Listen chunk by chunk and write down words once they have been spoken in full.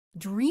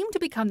Dream to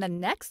become the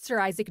next Sir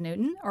Isaac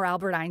Newton or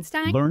Albert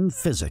Einstein? Learn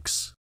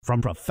physics from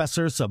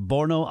Professor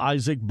Soborno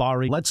Isaac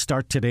Bari. Let's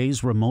start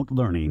today's remote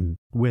learning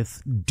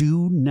with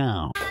Do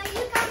Now.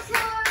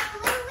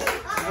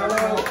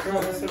 Hello,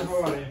 Professor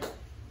Bari.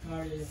 How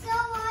are you? So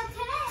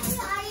today,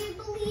 I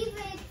believe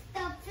it's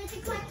the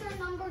physics lecture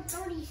number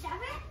 37.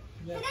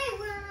 Yep. Today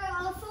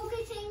we're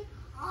focusing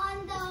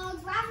on the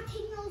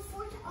gravitational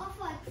force of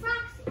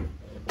attraction,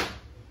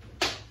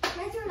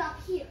 measured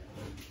up here.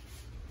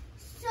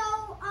 So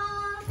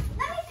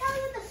let me tell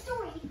you the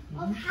story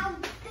of how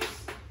this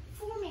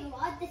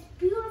formula, this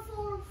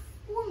beautiful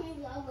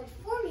formula, was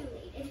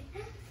formulated.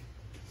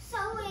 So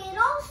it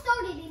all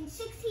started in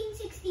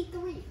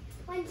 1663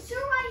 when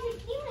Sir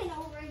Isaac Newton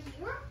over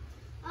here,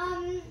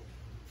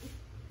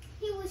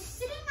 he was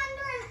sitting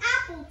under an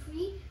apple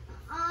tree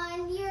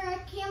near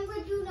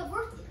Cambridge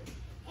University,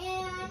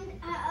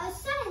 and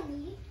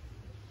suddenly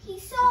he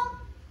saw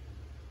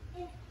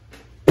an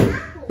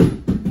apple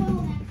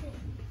thrown at him.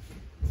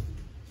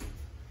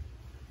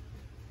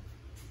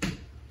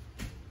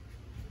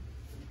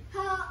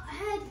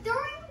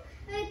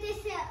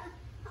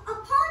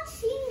 Upon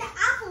seeing the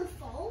apple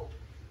fall,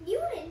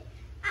 Newton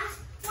asked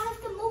one of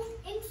the most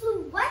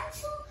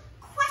influential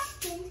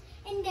questions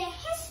in the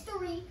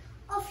history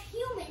of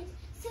humans,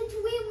 since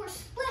we were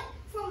split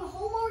from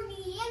Homo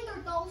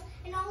neanderthals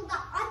and all the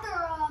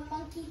other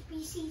monkey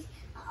species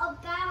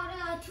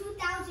about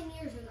 2,000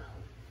 years ago.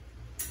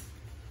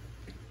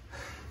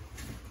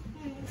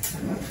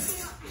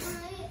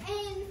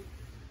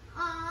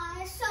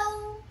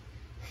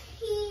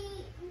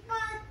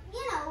 But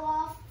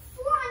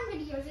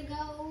 400 years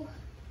ago,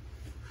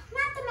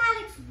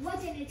 mathematics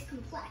wasn't as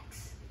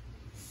complex.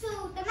 So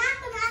the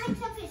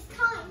mathematics of his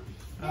time,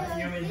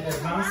 You mean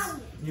advanced?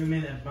 You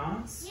mean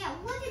advanced? yeah,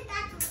 wasn't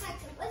that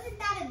complex. It wasn't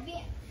that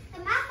advanced. The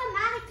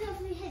mathematics of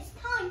his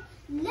time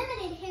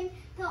limited him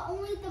to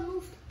only the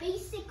most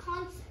basic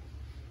concepts.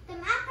 The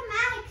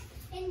mathematics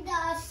in the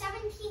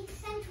 17th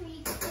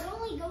century could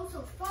only go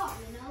so far,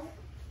 you know.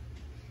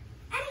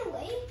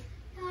 Anyway,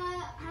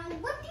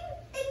 what do you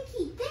think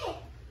he did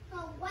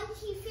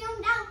once he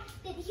found out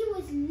that he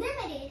was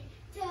limited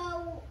to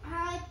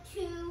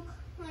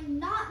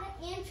not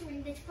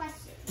answering this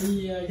question?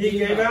 He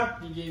gave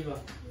up? He gave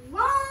up.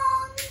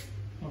 Wrong!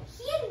 Oh.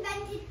 He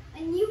invented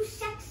a new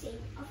section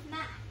of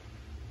math.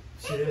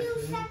 This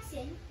new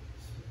section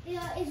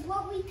is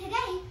what we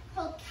today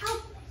call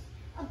calculus,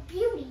 a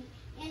beauty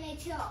in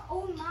its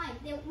own mind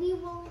that we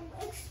will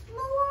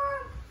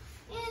explore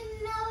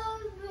in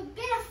a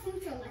bit of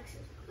future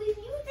lectures. We've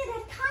used it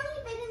a tiny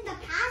bit in the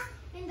past,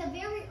 in the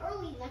very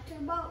early lecture,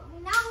 but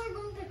now we're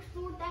going to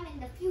explore them in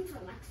the future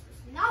lectures,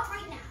 not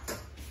right now.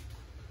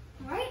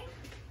 Alright?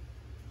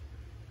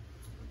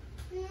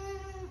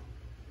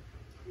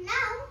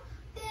 Now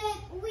that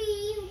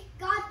we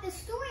got the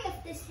story of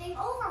this thing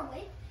over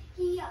with,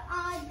 he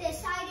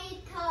decided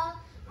to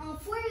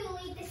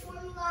formulate this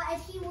formula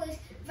as he was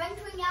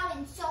venturing out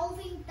and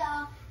solving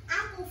the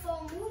apple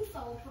fall, moon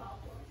fall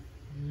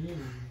problem.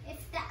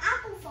 If the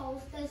apple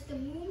falls, does the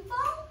moon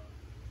fall?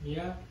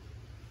 Yeah.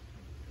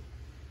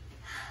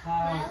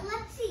 Well,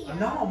 let's see.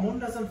 No, moon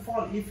doesn't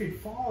fall. If it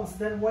falls,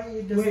 then why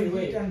it doesn't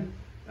hit and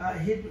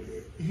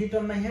hit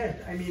on my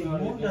head? I mean,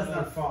 Sorry, moon does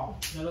not fall.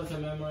 That was a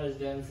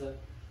memorized answer.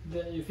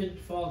 If it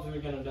falls,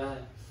 we're gonna die.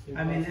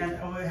 I mean, and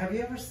have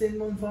you ever seen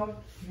moon fall?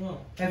 No.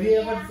 Have you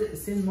ever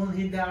seen moon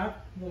hit the earth?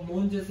 No,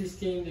 moon just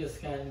stay in the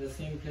sky in the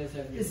same place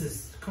every This night.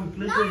 is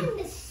completely. Not in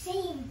the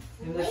same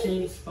place. In the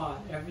same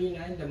spot. Every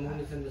night the moon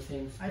is in the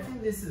same spot. I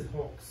think this is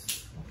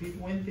hoax.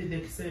 When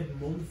they say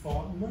moon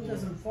fall, moon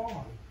doesn't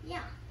fall.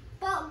 Yeah,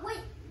 but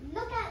wait,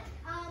 look at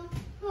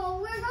well,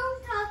 we're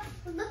going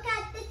to look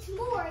at this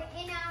more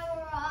in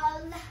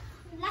our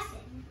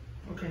lesson.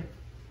 Okay.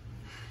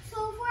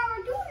 So for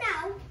our do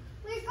now,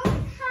 we're going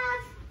to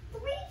have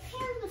 3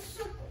 pairs of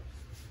circles.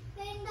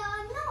 And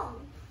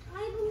no,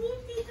 I believe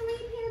these 3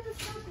 pairs of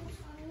circles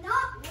are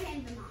not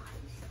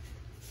randomized.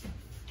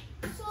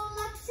 So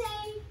let's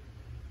say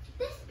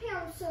this pair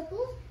of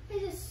circles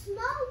has a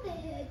small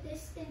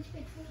distance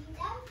between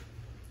them.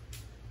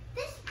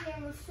 This pair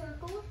of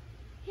circles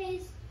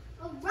has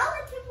a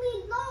relatively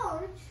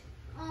large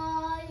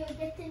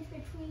distance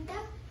between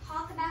them.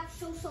 Talk about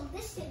social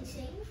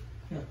distancing.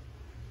 Yeah.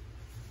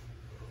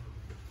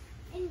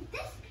 And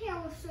this pair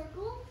of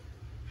circles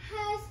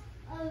has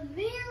a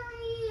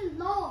very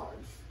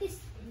large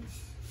distance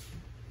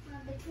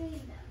between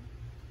them.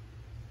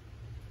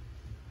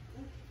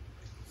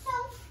 So,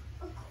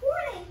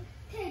 according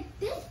to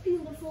this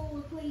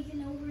beautiful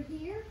equation over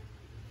here,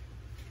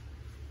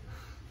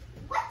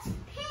 which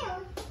pair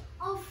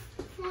of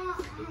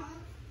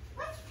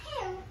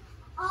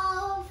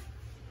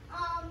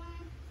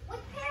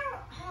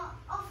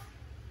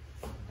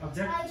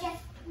Object?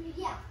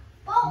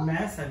 Both.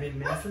 Mass, I mean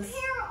masses. Which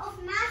pair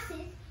of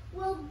masses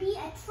will be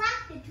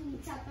attracted to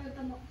each other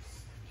the most?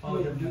 Oh,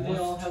 Wait, the do they most.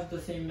 all have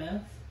the same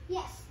mass?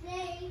 Yes,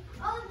 they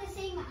all have the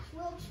same mass.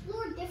 We'll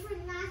explore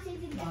different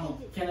masses and Oh,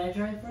 get can I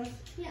try first?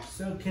 Yeah.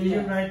 So can you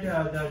write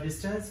the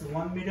distance?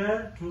 1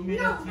 meter, 2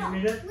 meter, No, 3 no,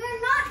 meter?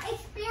 we're not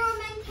experimenting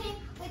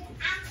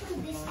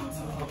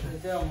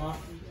there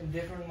a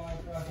different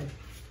marker? Okay.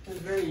 It's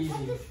very easy.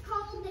 What is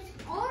called this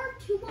R,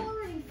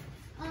 2R, and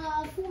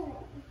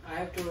 4R. I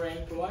have to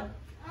rank what?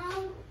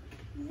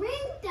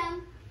 Rank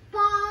them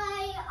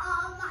by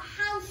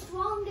how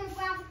strong their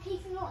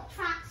gravitational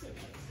attraction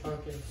is.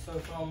 Okay, so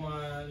from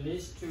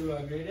least to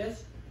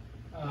greatest,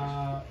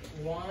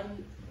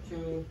 1,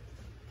 2,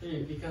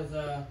 3, because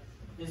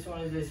this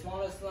one is the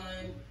smallest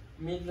line,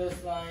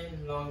 midless line,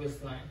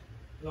 longest line.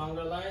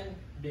 Longer line,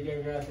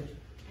 bigger gravity.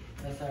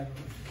 That's how it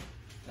works.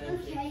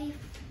 Thank you. Okay.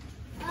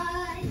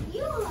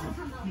 You want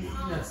to come up?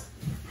 Yes.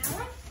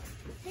 Alex,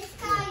 this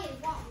guy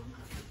is wrong.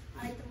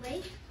 By the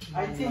way.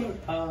 I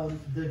think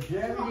the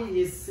gravity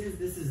is, since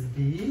this is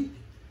big,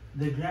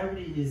 the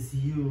gravity is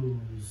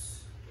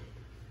used.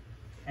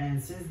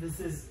 And since this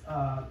is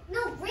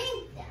No,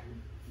 rank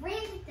them.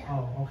 Rank them.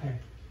 oh, okay.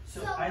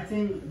 So I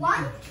think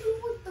 1,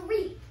 2,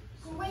 3.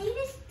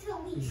 Greatest to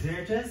least.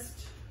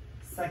 greatest,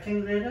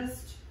 second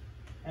greatest,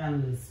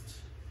 and least.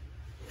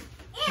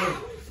 And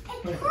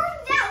it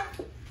turns out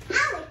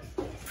Alex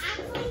is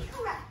actually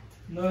correct.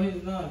 No,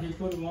 he's not. He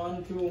put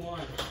 1, 2,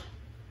 1.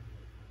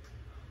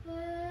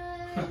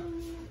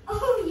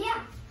 Oh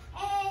yeah.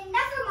 And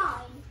never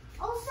mind.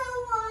 Also,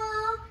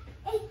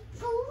 I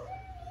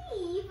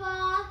believe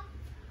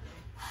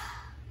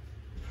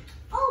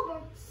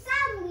Albert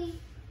sadly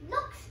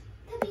looks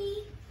to be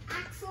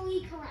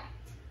actually correct.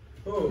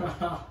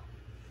 Oh.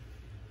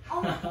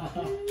 Oh,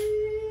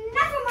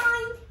 never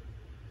mind.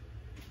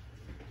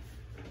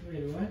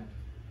 Wait, what?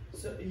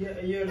 So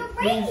you're The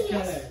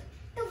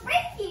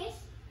radius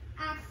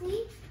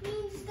actually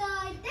means the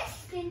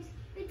distance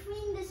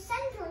between the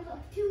centers of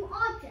two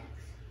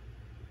objects.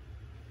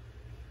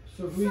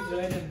 So who is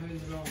right and who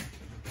is wrong?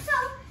 So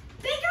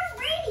bigger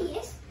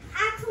radius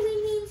actually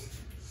means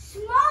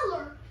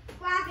smaller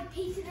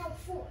gravitational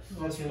force.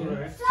 that's Okay.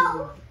 correct.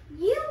 So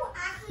you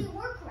actually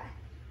were correct.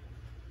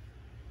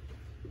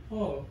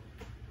 Oh.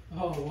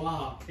 Oh,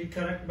 wow. Be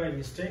correct by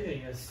mistake, I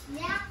guess.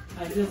 Yeah.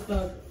 I just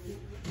thought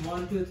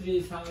 1, 2, 3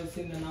 is how it's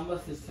in the number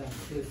system.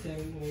 The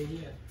same way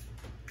here.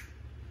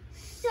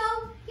 So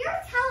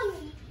you're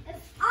telling me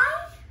if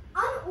I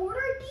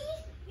unordered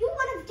these, you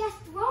would have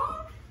guessed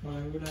wrong?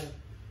 Why would I?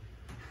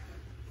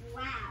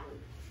 Wow.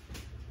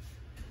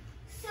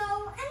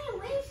 So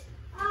anyways,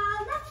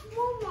 let's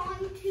move on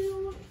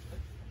to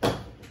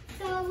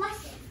the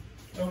lesson,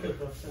 Okay,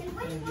 Professor. in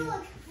which Thank we'll you.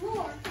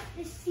 explore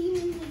the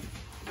seemingly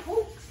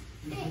hoax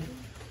thing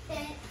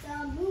that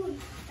the moon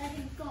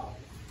doesn't go.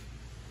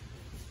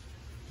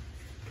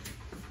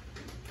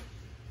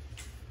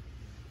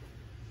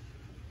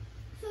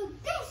 So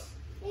this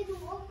is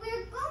what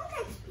we're going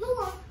to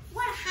explore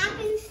what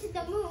happens to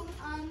the moon.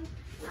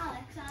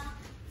 Alex,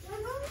 we're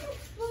going to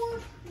explore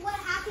what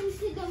happens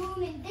to the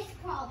moon in this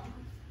problem.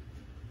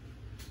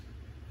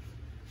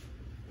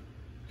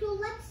 So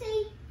let's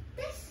say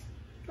this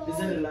ball. Is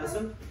it a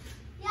lesson?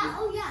 Yeah,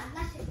 oh yeah,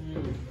 lesson.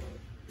 Hmm.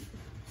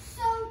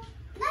 So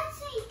let's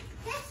say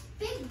this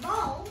big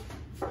ball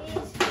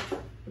is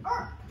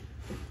Earth.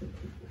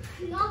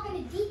 I'm not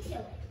going to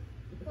detail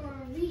it for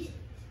reasons.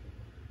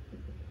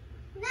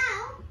 Now,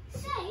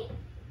 say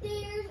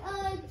there's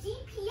a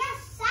GPS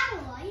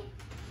satellite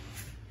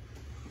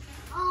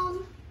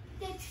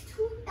that's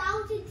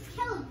 2,000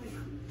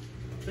 kilograms.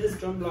 Please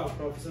drum block,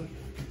 Professor.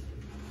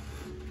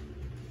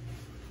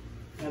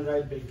 And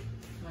right big.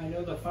 I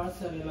know the first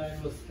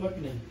satellite was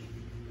Sputnik,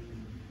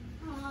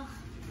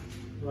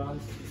 run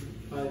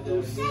by the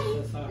You say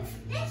USSR. if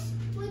this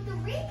was the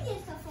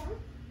radius of Earth,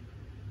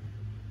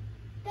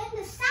 then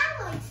the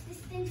satellite's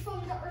distance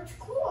from the Earth's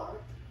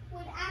core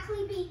would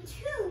actually be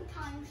 2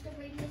 times the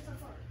radius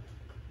of Earth.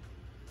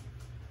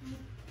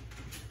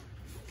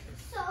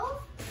 So,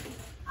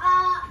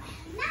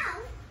 now,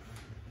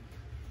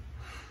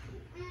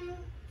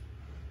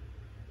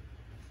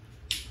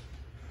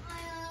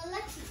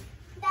 let's see.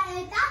 That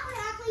would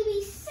actually be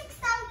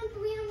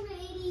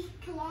 6,380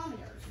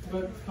 kilometers.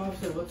 But,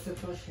 Professor, what's the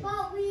question?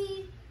 But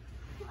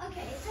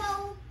okay,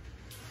 so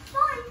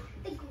find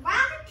the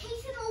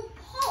gravitational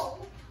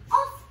pull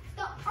of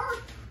the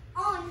Earth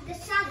on the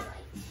satellite.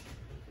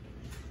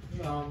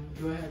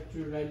 Do I have to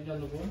write it on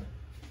the board?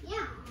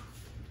 Yeah.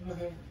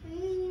 Okay.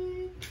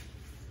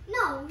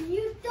 No,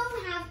 you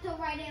don't have to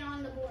write it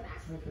on the board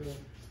actually. Okay.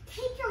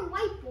 Take your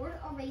whiteboard,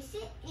 erase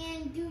it,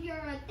 and do your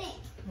thing.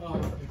 Oh,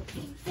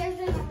 okay. There's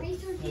an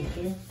eraser here. Thank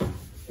you.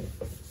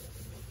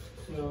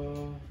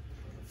 So,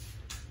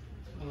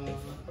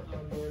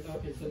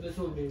 okay, so this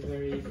will be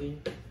very easy.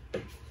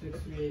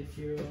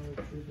 6380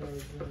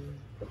 2000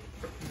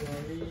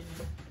 Bari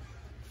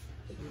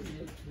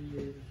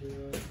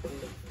 38380.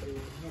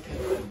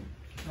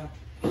 Okay.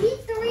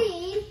 E3,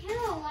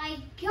 oh my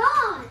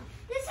god,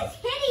 this is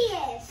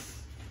hideous.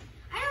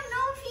 I don't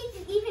know if he's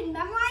even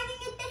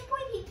memorizing at this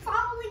point. He's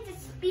probably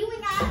just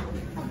spewing out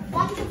a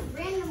bunch of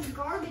random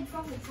garbage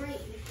from his brain.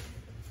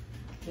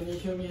 Can you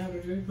show me how to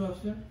do it,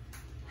 Professor?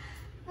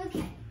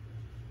 Okay.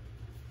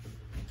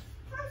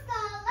 First,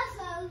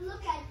 let's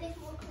look at this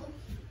more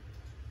closely.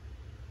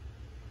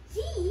 G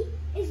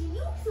is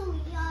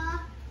usually,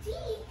 G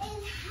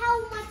is how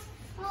much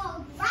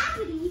gravity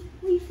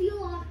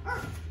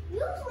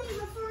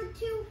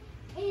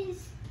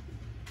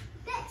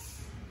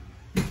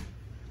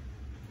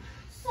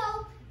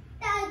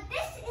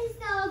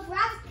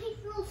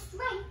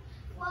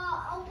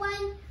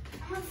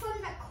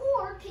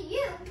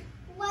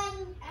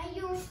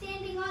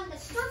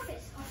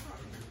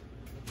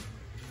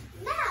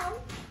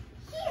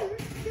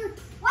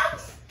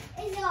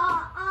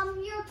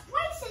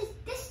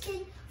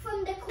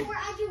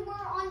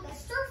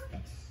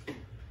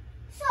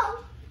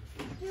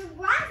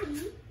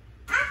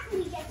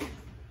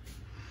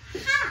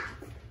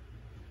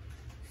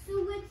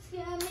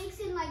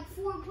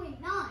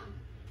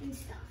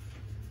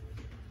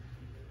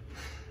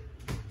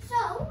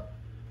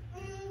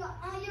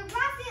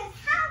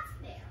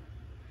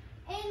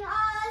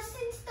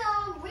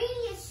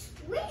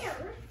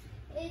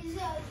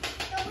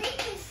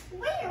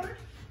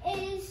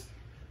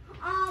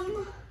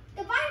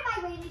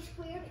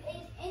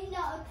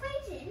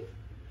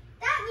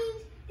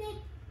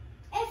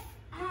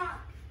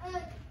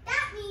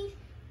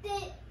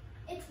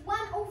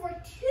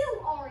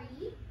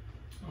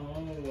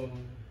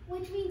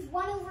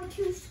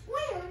 2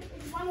 squared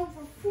is 1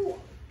 over 4.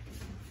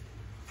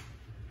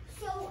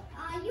 So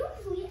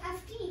usually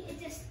FD is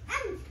just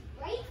empty,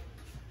 right?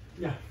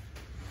 Yeah.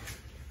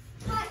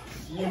 But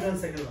You here, done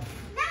second one.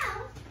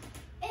 now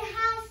it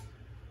has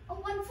a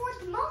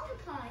 1/4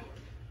 multiplier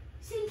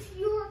since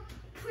you're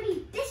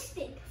pretty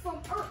distant from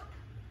Earth.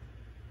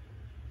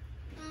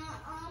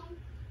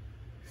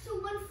 So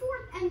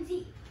 1/4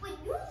 mz. What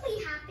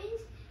usually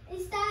happens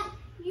is that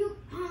you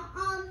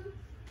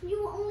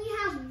only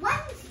have 1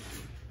 z,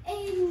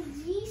 and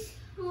z's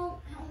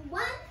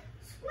 1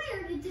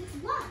 squared is just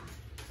 1.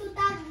 So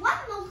that 1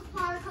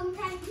 multiplier comes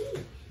at z.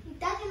 It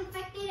doesn't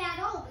affect it at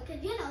all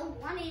because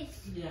 1 is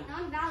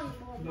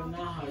non-valuable. But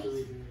now how do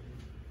we do it?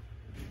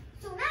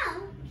 So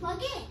now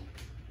plug in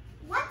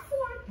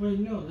 1/4. Wait,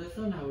 no, that's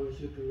not how we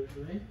should do it,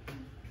 right?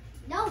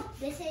 No,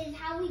 this is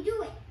how we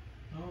do it.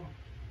 Oh.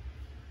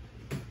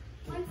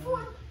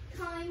 1/4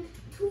 times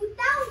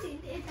 2,000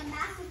 is the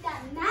mass of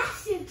that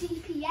massive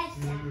GPS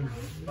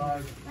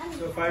satellite.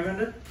 So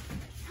 500?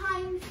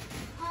 Times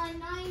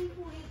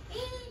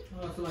 9.8.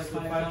 Oh, so like So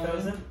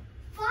 5,000?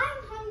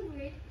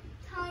 500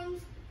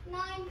 times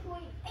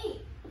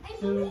 9.8. I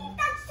So- believe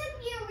that should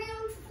be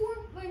around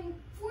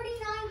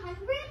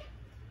 4,900.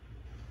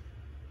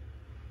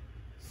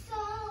 So,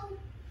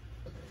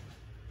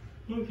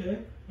 Okay,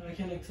 I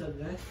can accept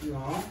that.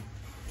 No.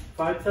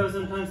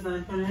 5,000 times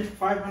 9.8?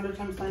 500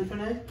 times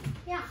 9.8?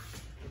 yeah.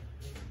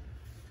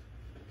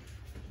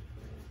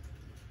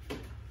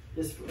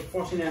 Is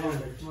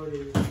 4,900. What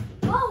is it?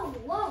 Whoa,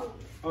 whoa.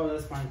 Oh,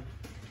 that's fine.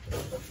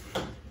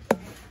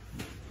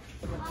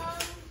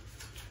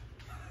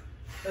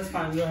 That's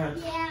fine, go ahead.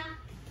 Yeah.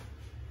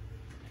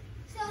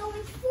 So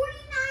it's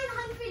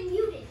 4,900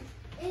 newtons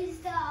is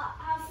the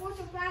force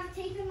of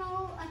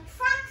gravitational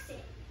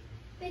attraction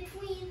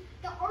between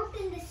the Earth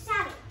and the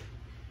satellite.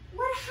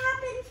 What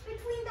happens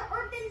between the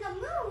Earth and the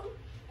Moon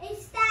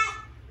is that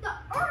the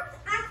Earth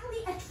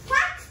actually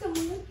attracts the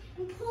Moon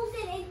and pulls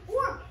it in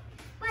orbit.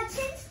 But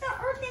since the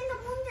Earth and the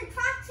Moon's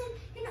attraction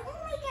can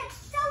only get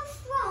so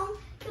strong,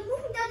 the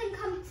Moon doesn't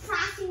come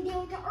crashing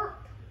down to Earth.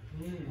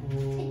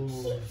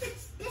 It keeps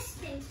its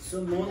distance.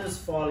 So moon is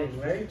falling,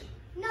 right?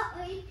 No,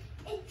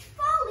 it's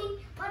falling,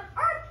 but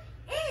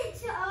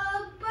Earth's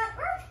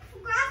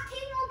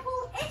gravitational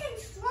pull isn't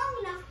strong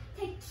enough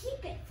to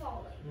keep it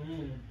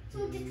falling. So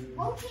it just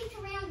rotates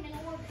around in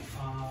orbit.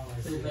 Oh, I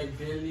So see. it like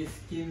barely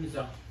skims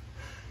up.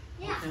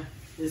 Yeah.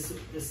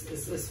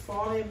 It's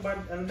falling, but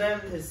and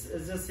then it's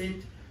just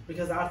it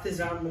because Earth is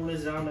round, moon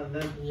is round, and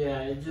then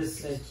Yeah, it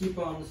just like keep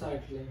on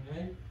cycling,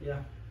 right?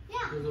 yeah.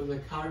 Yeah. Because of the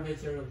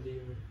curvature of the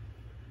Earth.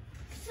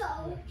 So,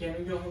 Can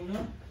we go home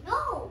now?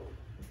 no.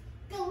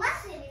 The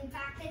lesson, in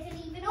fact, isn't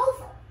even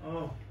over.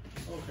 Oh,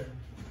 okay.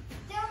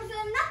 There's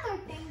another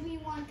thing we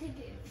want to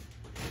do.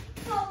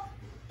 So,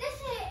 this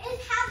is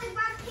how the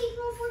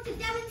gravitational force is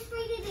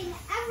demonstrated in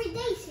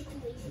everyday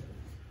situations.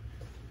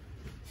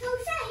 So,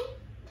 say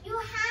you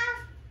have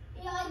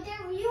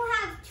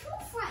 2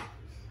 friends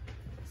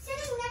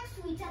sitting next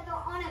to each other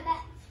on a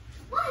bench.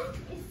 One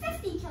is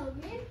 50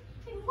 kilograms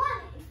and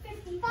one is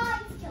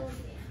 55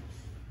 kilograms.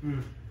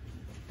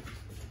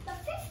 The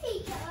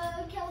 50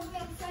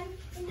 kilogram friend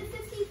and the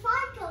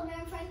 55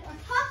 kilogram friend are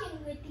talking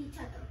with each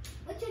other,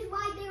 which is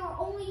why they are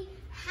only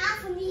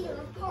half a meter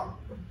apart.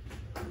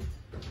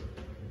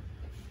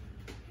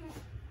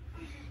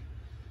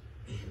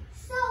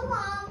 So,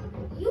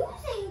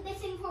 using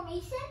this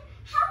information,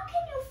 how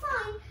can you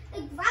find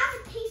the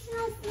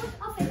gravitational force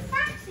of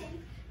attraction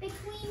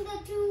between the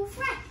 2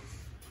 friends?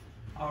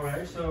 All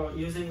right. So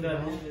using the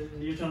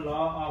Newton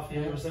law of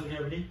universal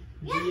gravity.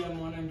 Yeah.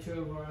 GM1 and 2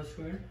 over R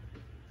squared.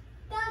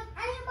 Does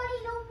anybody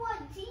know what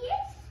G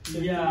is?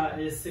 Yeah,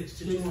 is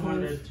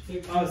 6,200.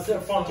 6.6 Oh, so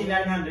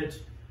 4,900.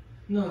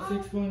 No,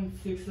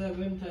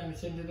 6.67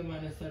 times 10 to the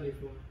minus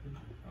 34.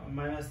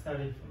 Minus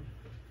 34.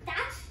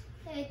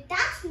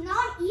 That's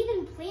not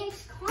even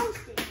Planck's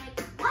constant. Like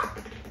what?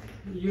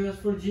 You asked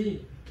for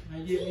G. I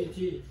gave you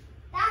G.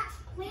 That's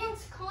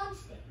Planck's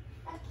constant.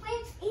 That's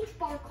Planck's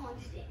H-bar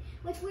constant,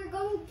 which we're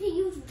going to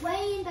use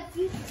way in the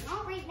future,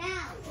 not right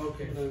now.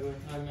 Okay. Whatever.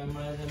 I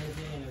memorized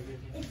everything and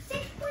everything. It's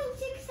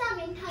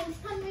 6.67 times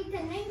 10 raised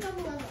to negative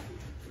 11.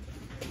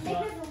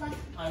 Negative 11.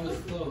 I was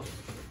close.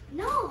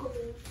 No,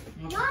 Okay.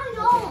 not at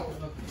all.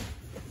 Okay.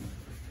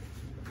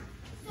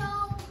 So,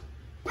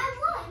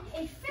 M1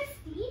 is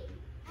 50,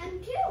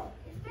 M2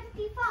 is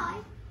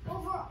 55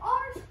 over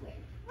R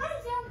squared. What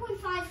is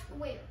 0.5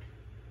 squared?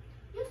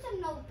 You should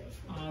know this.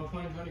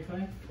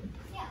 0.25?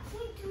 Yeah,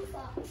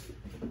 0.25.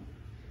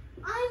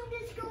 I'm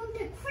just going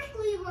to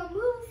quickly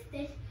remove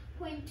this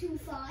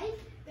 0.25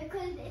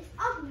 because it's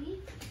ugly.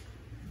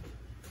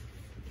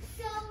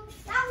 So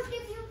that would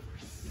give you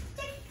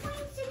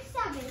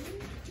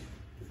 6.67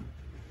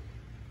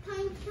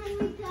 times 10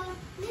 raised to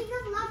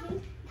negative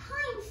 11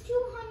 times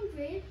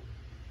 200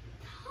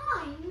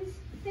 times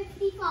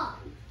 55.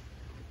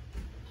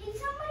 Can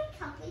somebody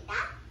calculate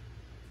that?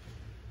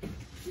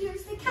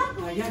 Here's the I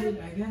calculator.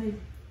 got it.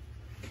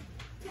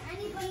 To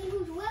anybody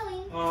who's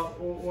willing.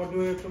 What do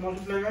we have to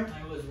multiply with? I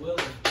was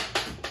willing.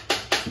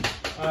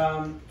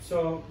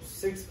 So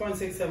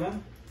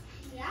 6.67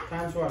 Yeah.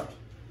 times what?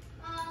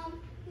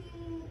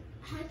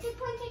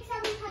 6.67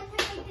 times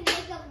 10 to the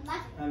negative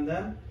 11. And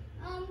then?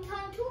 Times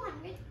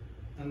 200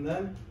 And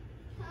then?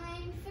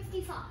 times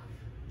 55.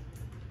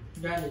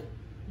 Got it.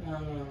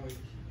 Wait.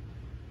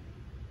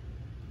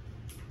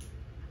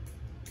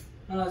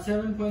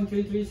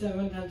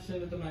 7.337 times 10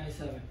 to the minus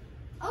 7.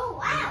 Oh,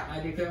 wow. I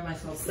declare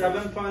myself.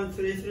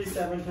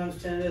 7.337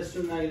 times 10 raised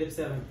to negative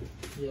 7.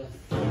 Yes.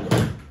 You know,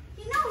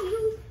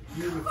 you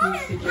You refuse to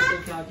could get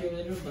have, the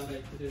calculator, but I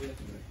put it anyway.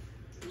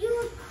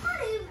 you could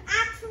have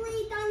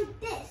actually done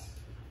this.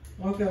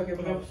 Okay,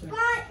 Professor.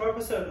 But,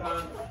 Professor,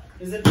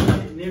 is it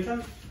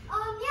Newton?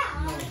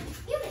 yeah,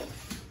 units.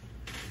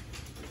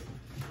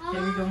 Can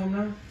we go home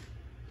now?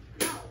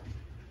 No,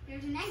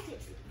 there's an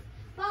exit.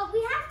 But we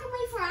have to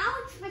wait for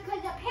Alex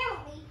because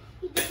apparently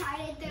he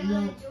decided to No,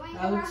 join the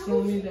Alex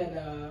told me revolution.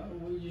 that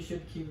you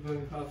should keep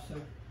going,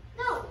 Professor.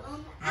 No,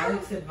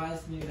 Alex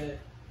advised me that.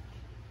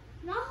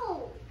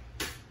 No.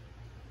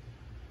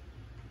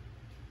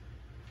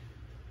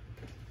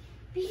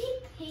 Be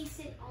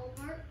patient,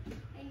 Albert.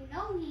 I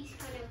know he's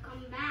gonna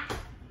come back.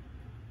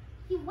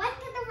 He went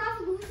to the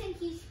revolution.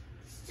 He's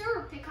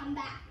sure to come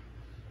back.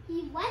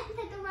 He went to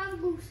the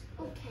revolution.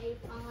 Okay,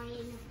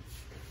 fine.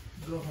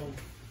 Go home.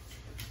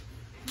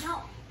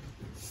 No.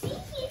 See,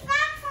 he's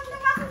back from the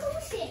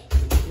revolution.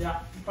 Yeah.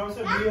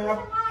 Professor, That's do you have...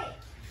 why.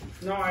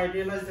 No, I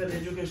realize that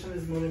education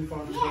is more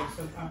important. Yeah.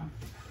 So,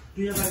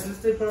 do you have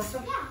assisted,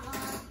 Professor? Yeah, in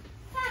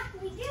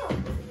fact, we do.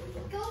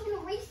 We're going to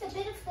erase a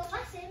bit of the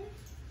lesson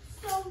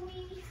so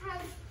we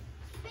have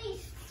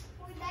space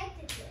for the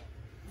exit.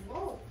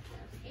 Whoa,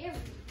 that's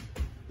heavy.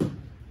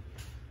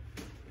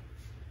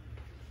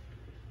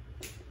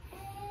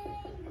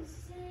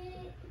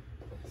 Exit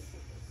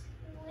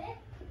slip.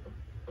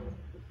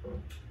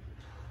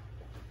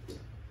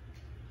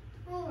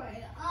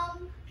 Alright,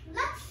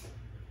 let's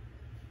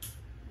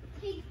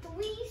take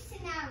 3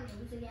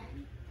 scenarios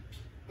again.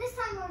 This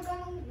time we're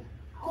going to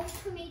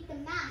alternate the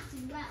math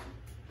as well.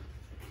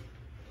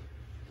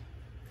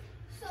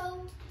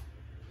 So,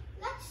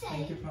 let's say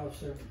Thank you,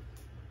 Professor.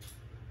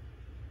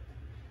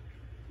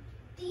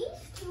 these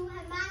two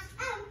have mass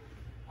m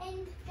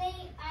and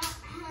their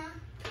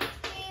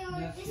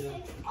Yes,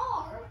 distance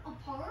r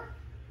apart.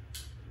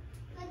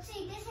 Let's say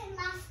this is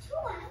mass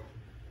 2m.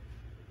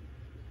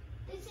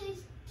 This is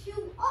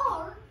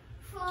 2r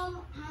from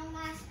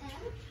mass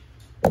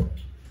m.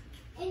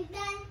 And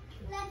then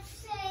let's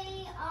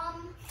say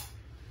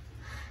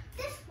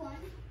this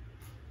one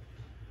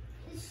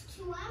is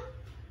 2m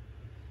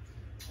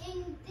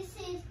and this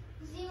is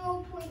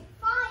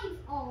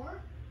 0.5r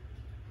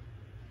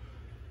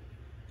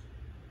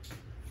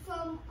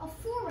from a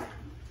 4m.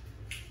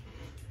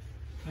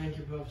 Thank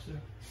you, Professor.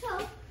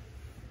 So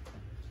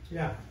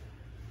Yeah.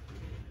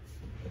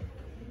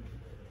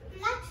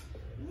 let's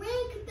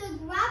rank the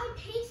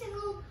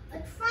gravitational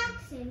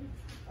attraction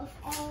of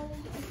all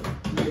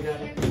You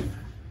got it.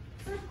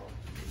 circles.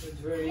 It's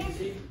very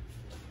easy.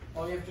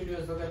 All you have to do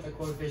is look at the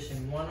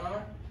coefficient.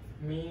 1r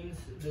means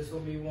this will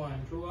be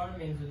 1. 2r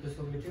means that this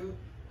will be 2.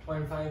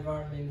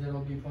 0.5r means it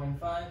will be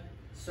 0.5.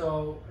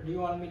 So, do you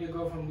want me to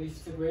go from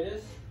least to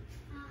greatest?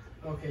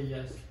 Okay,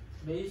 yes.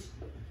 Least,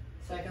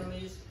 second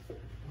least,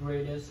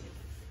 greatest.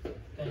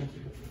 Thank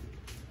you.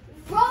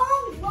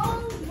 Wrong.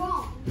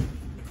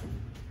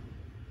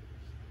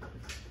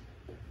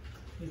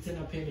 It's an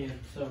opinion,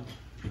 so.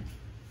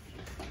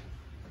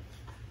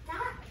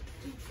 That,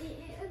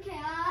 okay,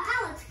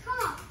 Alex, come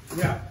on.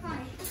 Yeah.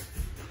 Fine.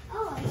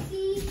 Oh, I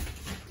see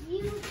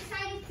you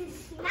decided to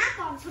snack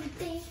on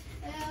something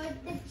that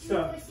you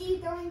So-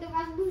 received during the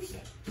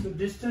revolution. So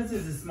distance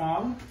is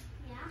small.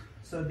 Yeah.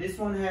 So this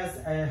one has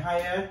a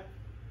higher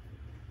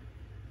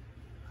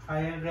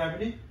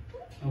gravity.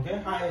 Okay,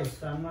 highest.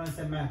 So I'm gonna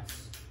say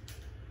max.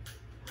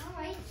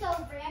 Alright, so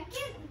rank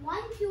it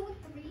 1, 2,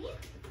 3.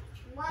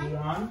 1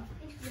 1,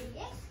 is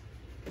greatest.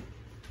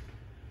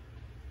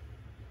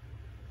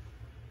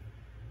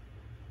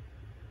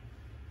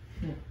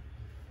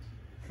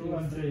 2,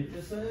 and 3.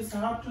 It's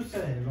hard to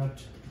say,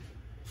 but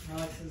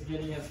Alex is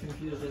getting as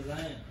confused as I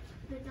am.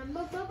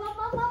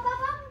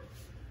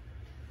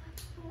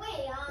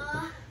 Wait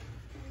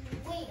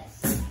a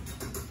second.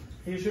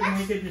 you should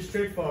make it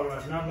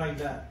straightforward, not like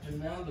that.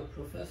 And now the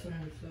professor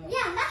himself.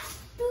 Yeah, let's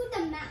do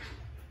the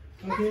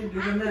math. Okay,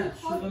 do the math.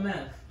 Show the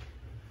math.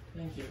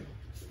 Thank you.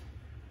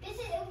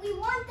 We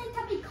want it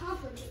to be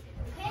complicated,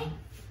 okay?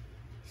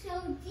 So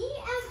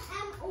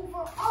dmm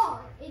over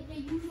r is the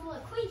usual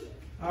equation.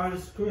 R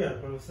square,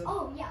 Professor.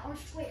 Oh yeah, r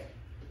squared.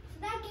 So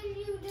that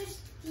gives you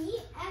this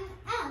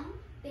dmm.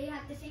 They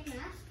have the same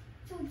mass.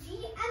 So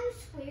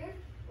gm squared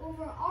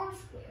over r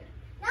squared.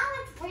 Now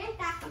let's rank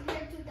that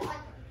compared to the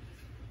other.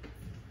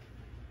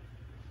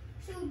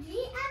 So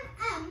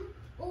gmm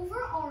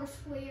over r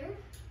squared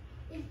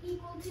is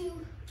equal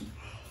to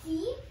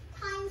d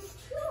times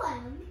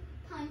 2m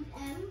times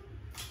m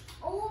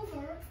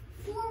over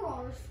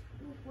 4r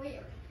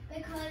squared,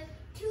 because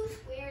 2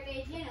 squared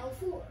is,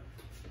 4.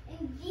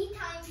 And d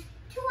times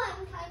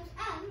 2m times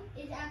m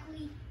is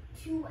actually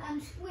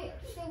 2m squared.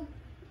 So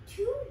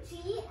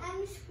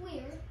 2gm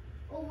squared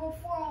over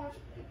 4r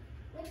squared,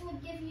 which would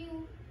give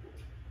you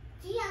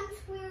gm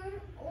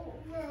squared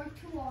over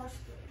 2r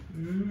squared.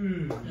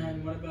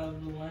 And what about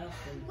the last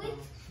one?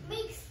 Which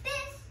makes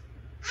this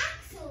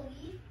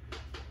actually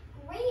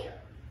greater.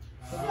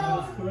 So that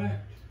was correct.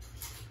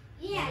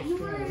 Yeah, you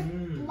were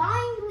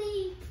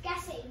blindly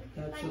guessing.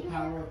 That's but the you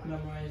power were of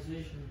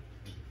memorization.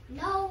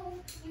 No,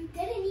 you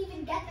didn't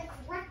even get the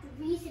correct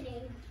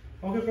reasoning.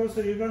 Okay,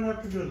 Professor, you're gonna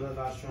have to do the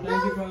last one.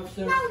 Thank you,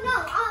 Professor. Last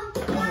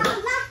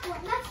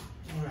one.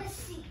 Alright. Let's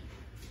see.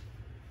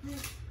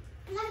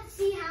 Let's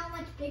see how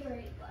much bigger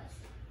it was.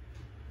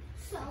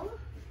 So,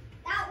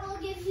 that will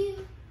give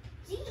you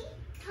g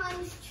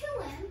times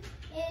 2m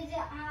is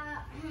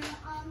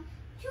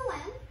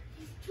 2m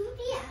is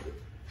 2dm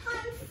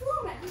times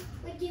 4m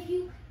would give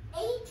you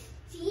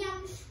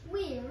 8gm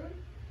squared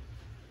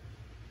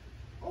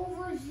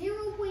over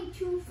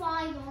 0.25r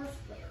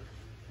squared,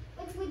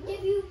 which would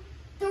give you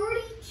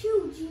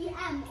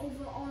 32gm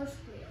over r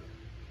squared,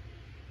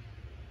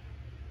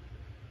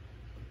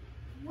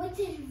 which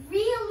is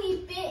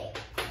really big.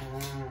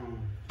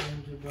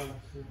 Thank you,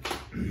 Professor.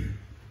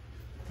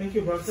 Thank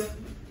you, Professor.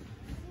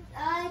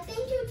 Thank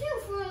you too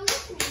for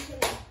listening to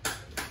me.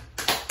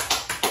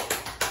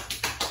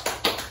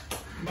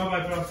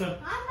 Bye-bye, Professor.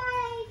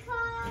 Bye-bye,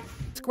 class.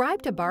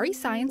 Subscribe to Bari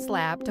Science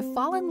Lab to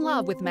fall in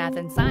love with math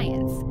and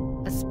science,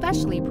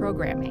 especially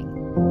programming.